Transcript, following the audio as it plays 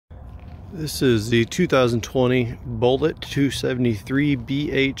This is the 2020 Bullet 273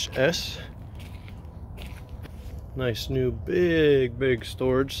 BHS. Nice new big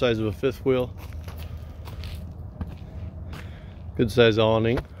storage, size of a fifth wheel. Good size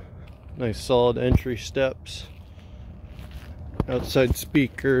awning. Nice solid entry steps. Outside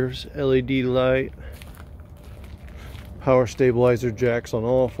speakers, LED light. Power stabilizer jacks on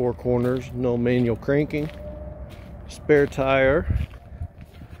all four corners. No manual cranking. Spare tire.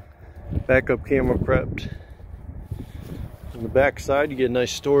 Backup camera prepped. On the back side you get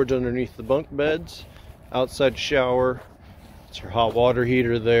nice storage underneath the bunk beds. Outside shower. It's your hot water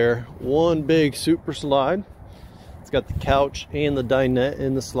heater there. One big super slide. It's got the couch and the dinette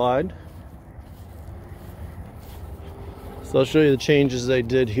in the slide. So I'll show you the changes they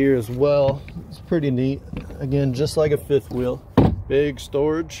did here as well. It's pretty neat. Again, just like a fifth wheel. Big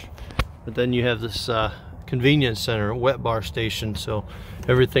storage. But then you have this convenience center, wet bar station, so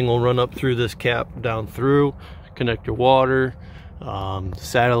everything will run up through this cap down through, connect your water,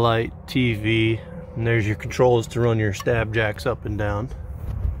 satellite, TV, and there's your controls to run your stab jacks up and down.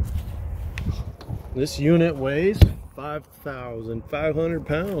 This unit weighs 5,500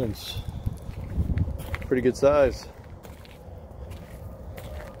 pounds. Pretty good size.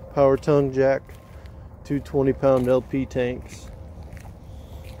 Power tongue jack, two 20-pound LP tanks.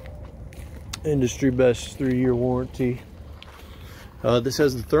 Industry best 3-year warranty. This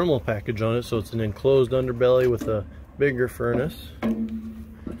has the thermal package on it, so it's an enclosed underbelly with a bigger furnace.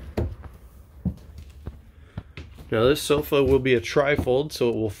 Now this sofa will be a trifold, so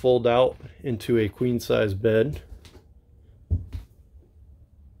it will fold out into a queen-size bed.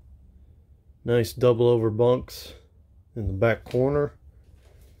 Nice double over bunks in the back corner.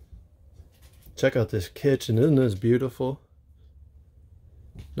 Check out this kitchen, isn't this beautiful?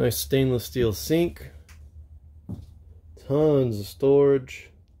 Nice stainless steel sink. Tons of storage.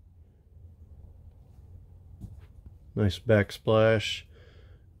 Nice backsplash.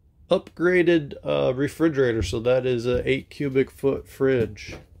 Upgraded refrigerator, so that is a 8 cubic foot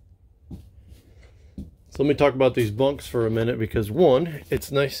fridge. So let me talk about these bunks for a minute, because one,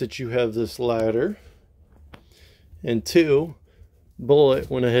 it's nice that you have this ladder, and two, Bullet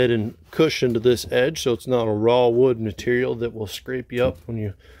went ahead and cushioned this edge so it's not a raw wood material that will scrape you up when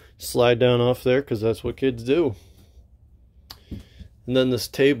you slide down off there, because that's what kids do. And then this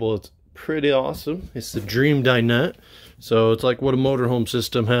table, it's pretty awesome. It's the Dream Dinette, so it's like what a motorhome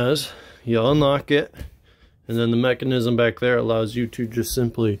system has. You unlock it, and then the mechanism back there allows you to just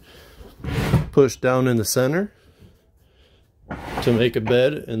simply push down in the center to make a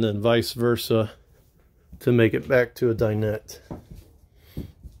bed, and then vice versa to make it back to a dinette.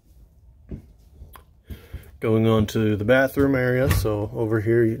 Going on to the bathroom area, so over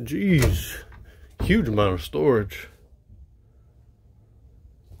here, geez, huge amount of storage.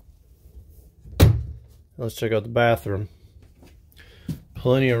 Let's check out the bathroom.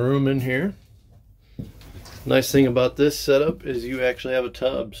 Plenty of room in here. Nice thing about this setup is you actually have a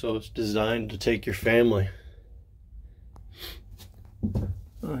tub, so it's designed to take your family.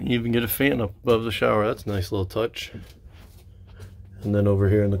 You even get a fan up above the shower. That's a nice little touch. And then over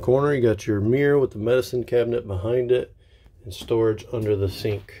here in the corner, you got your mirror with the medicine cabinet behind it and storage under the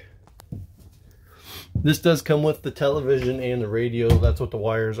sink. This does come with the television and the radio. That's what the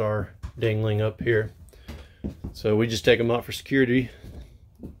wires are dangling up here. So we just take them out for security.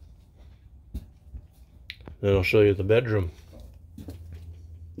 Then I'll show you the bedroom.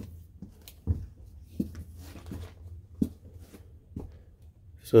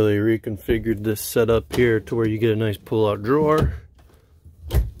 So they reconfigured this setup here to where you get a nice pull-out drawer.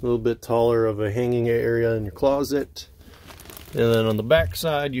 A little bit taller of a hanging area in your closet. And then on the back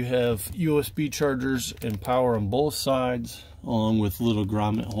side you have USB chargers and power on both sides, along with little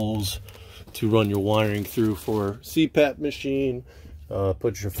grommet holes to run your wiring through for CPAP machine.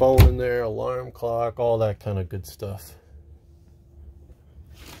 Put your phone in there, alarm clock, all that kind of good stuff.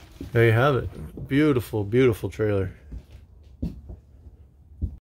 There you have it. Beautiful, beautiful trailer.